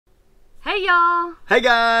Hey y'all! Hey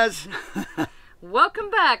guys!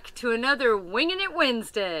 Welcome back to another Wingin' It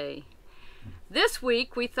Wednesday. This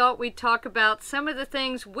week we thought we'd talk about some of the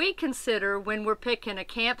things we consider when we're picking a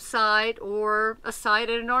campsite or a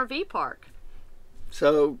site at an RV park.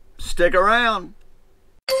 So stick around.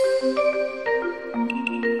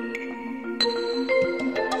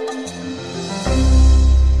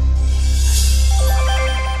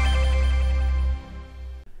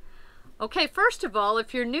 Okay, first of all,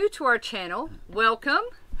 if you're new to our channel, welcome.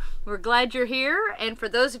 We're glad you're here, and for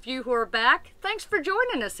those of you who are back, thanks for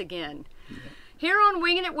joining us again. Here on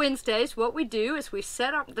Wingin' It Wednesdays, what we do is we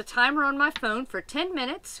set up the timer on my phone for 10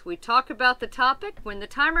 minutes. We talk about the topic. When the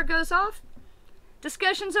timer goes off,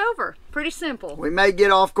 discussion's over. Pretty simple. We may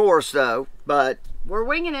get off course though, but we're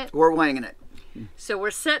winging it. We're winging it. So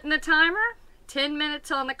we're setting the timer, 10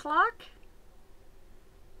 minutes on the clock.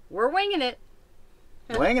 We're winging it.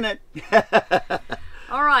 Winging it.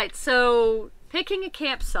 All right, so picking a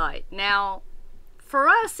campsite. Now, for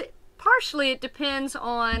us, partially it depends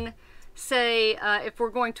on, say, if we're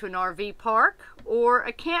going to an RV park or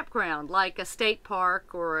a campground, like a state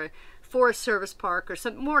park or a Forest Service park or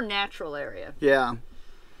some more natural area. Yeah.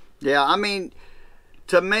 Yeah, I mean,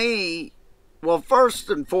 to me, well, first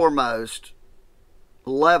and foremost,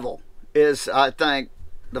 level is, I think,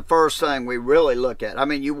 the first thing we really look at. I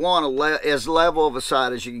mean, you want as level of a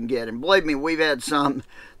site as you can get. And believe me, we've had some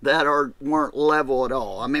that weren't level at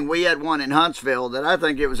all. I mean, we had one in Huntsville that I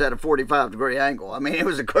think it was at a 45-degree angle. I mean, it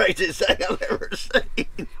was the craziest thing I've ever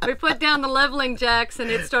seen. We put down the leveling jacks and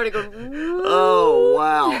it started going, woo. Oh,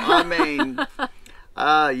 wow. I mean,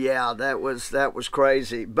 yeah, that was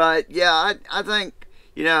crazy. But, yeah, I think,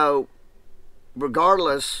 you know,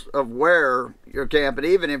 regardless of where you're camping,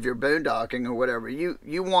 even if you're boondocking or whatever, you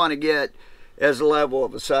want to get as level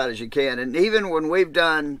of a site as you can. And even when we've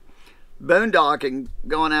done boondocking,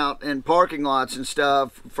 going out in parking lots and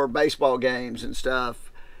stuff for baseball games and stuff,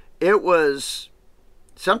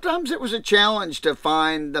 sometimes it was a challenge to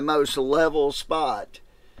find the most level spot.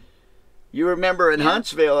 You remember in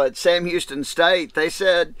Huntsville at Sam Houston State, they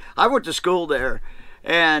said, I went to school there.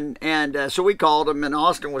 And so we called them, and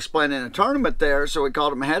Austin was playing in a tournament there, so we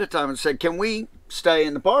called them ahead of time and said, can we stay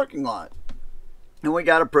in the parking lot? And we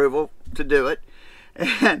got approval to do it.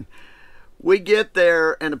 And we get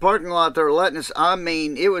there, and the parking lot they're letting us, I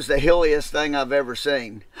mean, it was the hilliest thing I've ever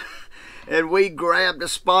seen. And we grabbed a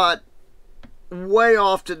spot way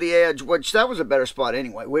off to the edge, which that was a better spot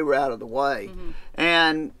anyway. We were out of the way. Mm-hmm.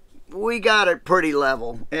 And we got it pretty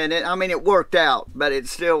level. And it worked out, but it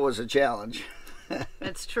still was a challenge.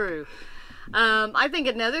 That's true. I think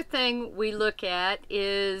another thing we look at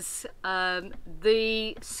is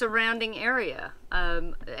the surrounding area.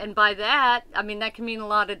 And by that, I mean, that can mean a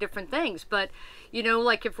lot of different things. But, you know,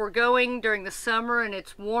 like if we're going during the summer and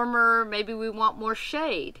it's warmer, maybe we want more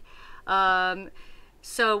shade.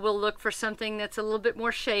 So we'll look for something that's a little bit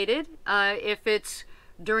more shaded. If it's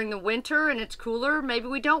during the winter and it's cooler, maybe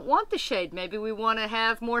we don't want the shade. Maybe we want to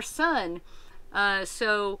have more sun.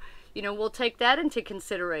 So, you know, we'll take that into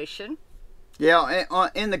consideration. Yeah,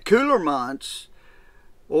 in the cooler months,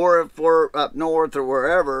 or if we're up north or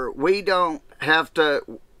wherever, we don't have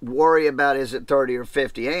to worry about is it 30 or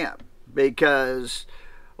 50 amp. Because,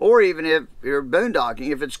 or even if you're boondocking,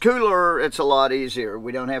 if it's cooler, it's a lot easier.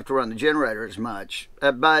 We don't have to run the generator as much.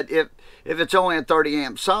 But if it's only a 30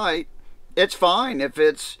 amp site, it's fine. If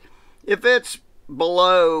it's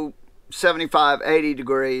below 75, 80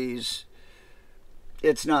 degrees,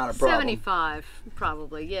 it's not a problem. 75,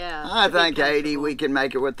 probably, yeah. I think 80, we can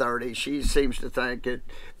make it with 30. She seems to think it.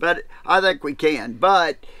 But I think we can.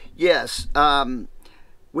 But, yes,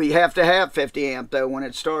 we have to have 50 amp, though, when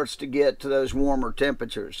it starts to get to those warmer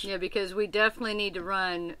temperatures. Yeah, because we definitely need to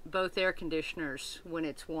run both air conditioners when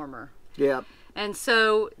it's warmer. Yep. And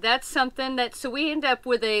so that's something so we end up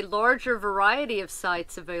with a larger variety of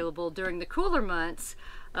sites available during the cooler months.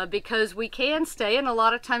 Because we can stay, and a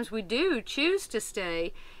lot of times we do choose to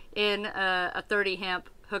stay in a 30 amp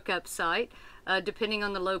hookup site, depending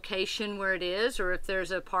on the location where it is, or if there's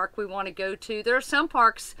a park we want to go to. There are some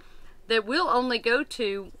parks that we'll only go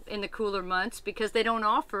to in the cooler months because they don't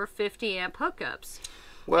offer 50 amp hookups.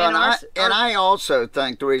 Well, and I also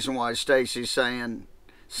think the reason why Stacy's saying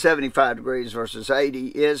 75 degrees versus 80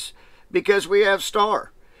 is because we have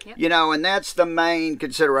Star. Yep. You know, and that's the main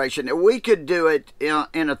consideration. We could do it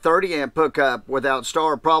in a 30 amp hookup without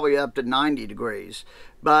Star, probably up to 90 degrees.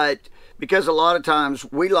 But because a lot of times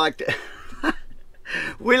we like to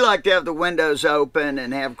have the windows open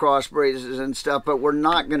and have cross breezes and stuff, but we're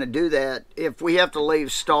not going to do that if we have to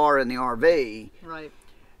leave Star in the RV. Right.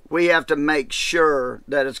 We have to make sure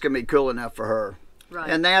that it's going to be cool enough for her. Right.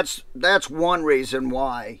 And that's one reason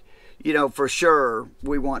why, you know, for sure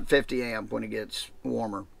we want 50 amp when it gets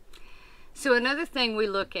warmer. So another thing we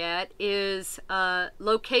look at is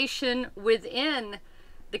location within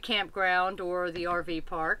the campground or the RV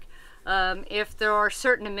park. If there are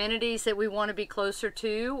certain amenities that we want to be closer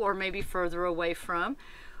to or maybe further away from.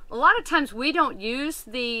 A lot of times we don't use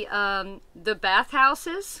the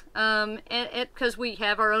bathhouses because we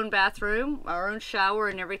have our own bathroom, our own shower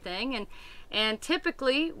and everything, and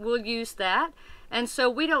typically we'll use that. And so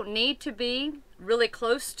we don't need to be really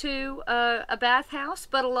close to a bathhouse,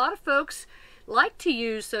 but a lot of folks like to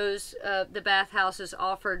use those the bathhouses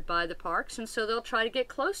offered by the parks, and so they'll try to get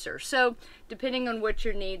closer. So depending on what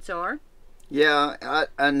your needs are. Yeah,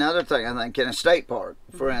 another thing I think in a state park,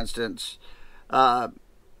 for instance,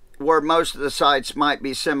 where most of the sites might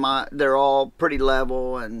be they're all pretty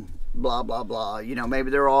level and blah blah blah. You know,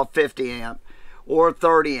 maybe they're all 50 amp or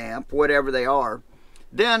 30 amp, whatever they are.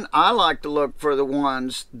 Then I like to look for the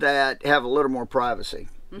ones that have a little more privacy.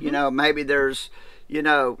 You know, maybe there's, you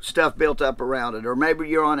know, stuff built up around it, or maybe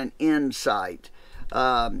you're on an end site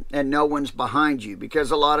and no one's behind you,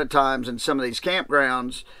 because a lot of times in some of these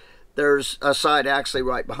campgrounds there's a site actually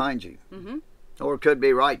right behind you, or it could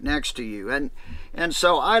be right next to you, and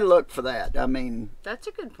so I look for that. I mean, that's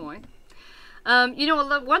a good point. You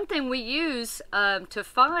know, one thing we use to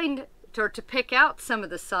find or to pick out some of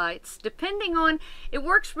the sites, depending on, it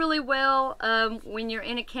works really well when you're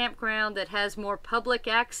in a campground that has more public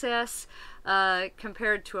access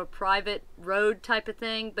compared to a private road type of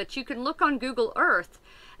thing. But you can look on Google Earth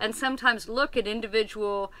and sometimes look at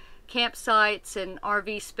individual campsites and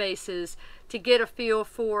RV spaces to get a feel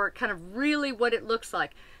for kind of really what it looks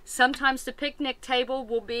like. Sometimes the picnic table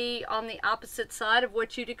will be on the opposite side of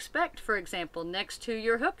what you'd expect, for example, next to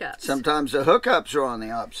your hookups. Sometimes the hookups are on the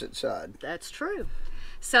opposite side. That's true.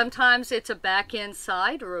 Sometimes it's a back end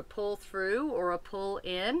side or a pull through or a pull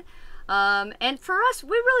in. And for us,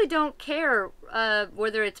 we really don't care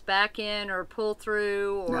whether it's back in or pull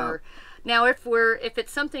through or... No. Now, if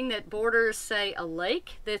it's something that borders, say, a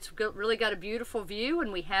lake that's really got a beautiful view,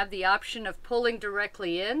 and we have the option of pulling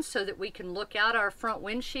directly in so that we can look out our front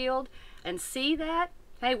windshield and see that,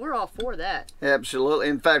 hey, we're all for that. Absolutely.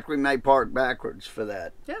 In fact, we may park backwards for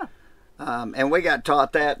that. Yeah. And we got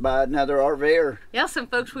taught that by another RVer. Yeah, some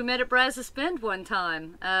folks we met at Brazos Bend one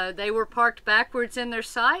time. They were parked backwards in their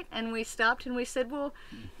site, and we stopped and we said, well,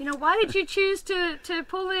 you know, why did you choose to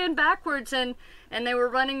pull in backwards? And they were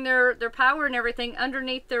running their power and everything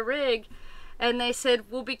underneath their rig. And they said,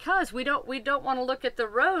 well, because we don't want to look at the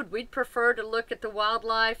road. We'd prefer to look at the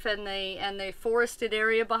wildlife and the forested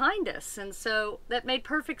area behind us. And so that made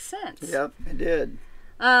perfect sense. Yep, it did.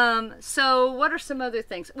 So what are some other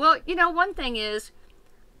things? Well, you know, one thing is,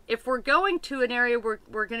 if we're going to an area where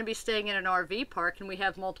we're going to be staying in an RV park and we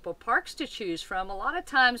have multiple parks to choose from, a lot of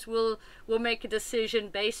times we'll make a decision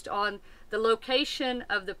based on the location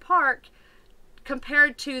of the park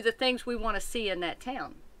compared to the things we want to see in that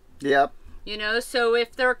town. Yep. You know, so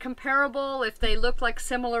if they're comparable, if they look like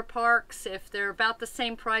similar parks, if they're about the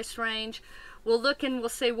same price range, we'll look and we'll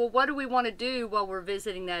say, well, what do we want to do while we're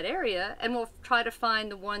visiting that area? And we'll try to find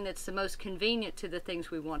the one that's the most convenient to the things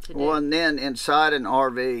we want to do. Well, and then inside an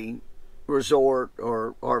RV resort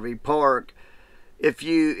or RV park, if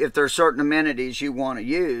there's certain amenities you want to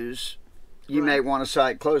use, you may want a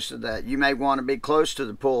site close to that. You may want to be close to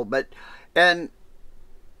the pool, and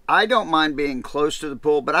I don't mind being close to the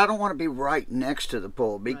pool, but I don't want to be right next to the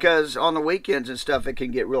pool, because on the weekends and stuff it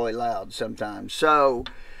can get really loud sometimes. So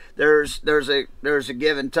there's a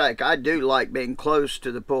give and take. I do like being close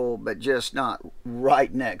to the pool, but just not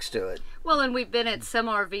right next to it. Well, and we've been at some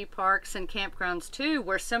RV parks and campgrounds too,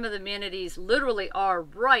 where some of the amenities literally are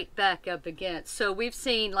right back up against. So we've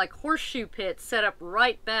seen like horseshoe pits set up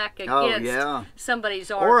right back against somebody's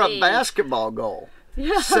RV. Or a basketball goal.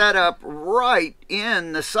 Yeah. Set up right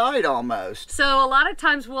in the site almost. So a lot of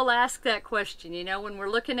times we'll ask that question, you know, when we're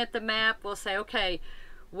looking at the map, we'll say, okay,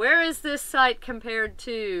 where is this site compared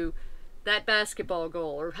to that basketball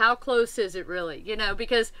goal, or how close is it really? You know,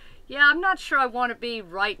 because, yeah, I'm not sure I want to be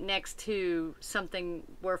right next to something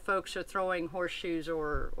where folks are throwing horseshoes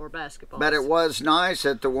or basketballs. But it was nice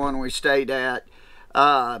at the one we stayed at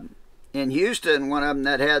in Houston, one of them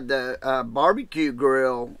that had the barbecue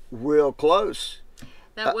grill real close.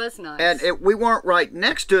 That was nice. And we weren't right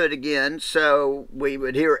next to it again, so we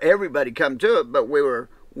would hear everybody come to it, but we were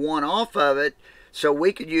one off of it, so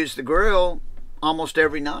we could use the grill almost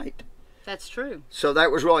every night. That's true. So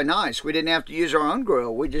that was really nice. We didn't have to use our own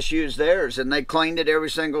grill. We just used theirs, and they cleaned it every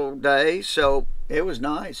single day, so it was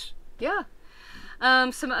nice. Yeah.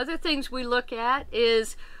 Some other things we look at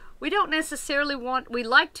is we don't necessarily we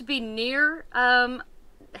like to be near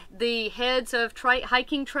the heads of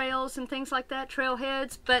hiking trails and things like that,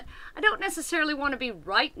 trailheads, but I don't necessarily want to be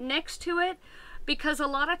right next to it, because a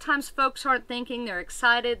lot of times folks aren't thinking, they're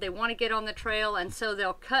excited, they want to get on the trail, and so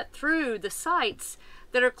they'll cut through the sites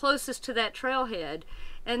that are closest to that trailhead.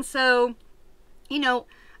 And so, you know,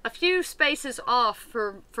 a few spaces off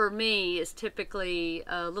for me is typically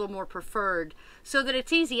a little more preferred, so that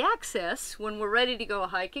it's easy access when we're ready to go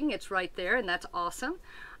hiking. It's right there, and that's awesome.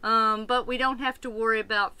 But we don't have to worry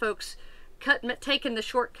about folks taking the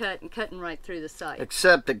shortcut and cutting right through the site.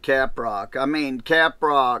 Except at Caprock. I mean,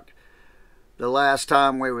 Caprock, the last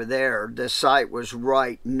time we were there, the site was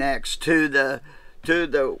right next to the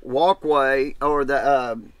walkway, or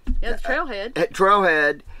the trailhead.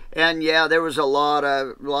 Trailhead. And yeah, there was a lot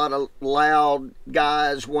of loud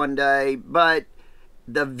guys one day, but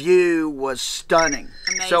the view was stunning.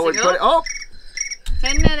 Amazing. So we put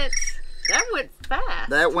 10 minutes. That went fast.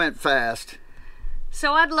 That went fast.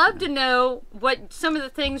 So I'd love to know what some of the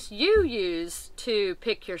things you use to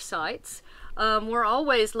pick your sites. We're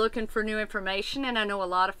always looking for new information, and I know a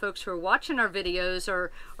lot of folks who are watching our videos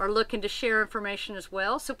are looking to share information as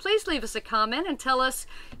well. So please leave us a comment and tell us,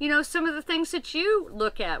 you know, some of the things that you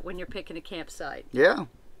look at when you're picking a campsite. Yeah.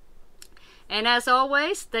 And as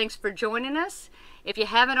always, thanks for joining us. If you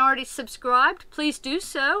haven't already subscribed, please do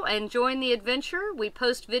so and join the adventure. We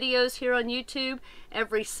post videos here on YouTube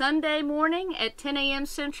every Sunday morning at 10 a.m.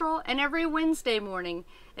 Central and every Wednesday morning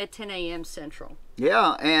at 10 a.m. Central.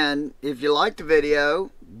 Yeah, and if you like the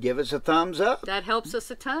video, give us a thumbs up. That helps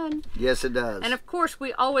us a ton. Yes, it does. And of course,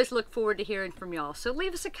 we always look forward to hearing from y'all. So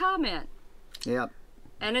leave us a comment. Yep.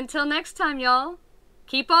 And until next time, y'all,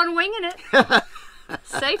 keep on winging it.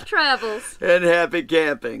 Safe travels. And happy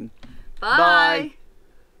camping. Bye. Bye.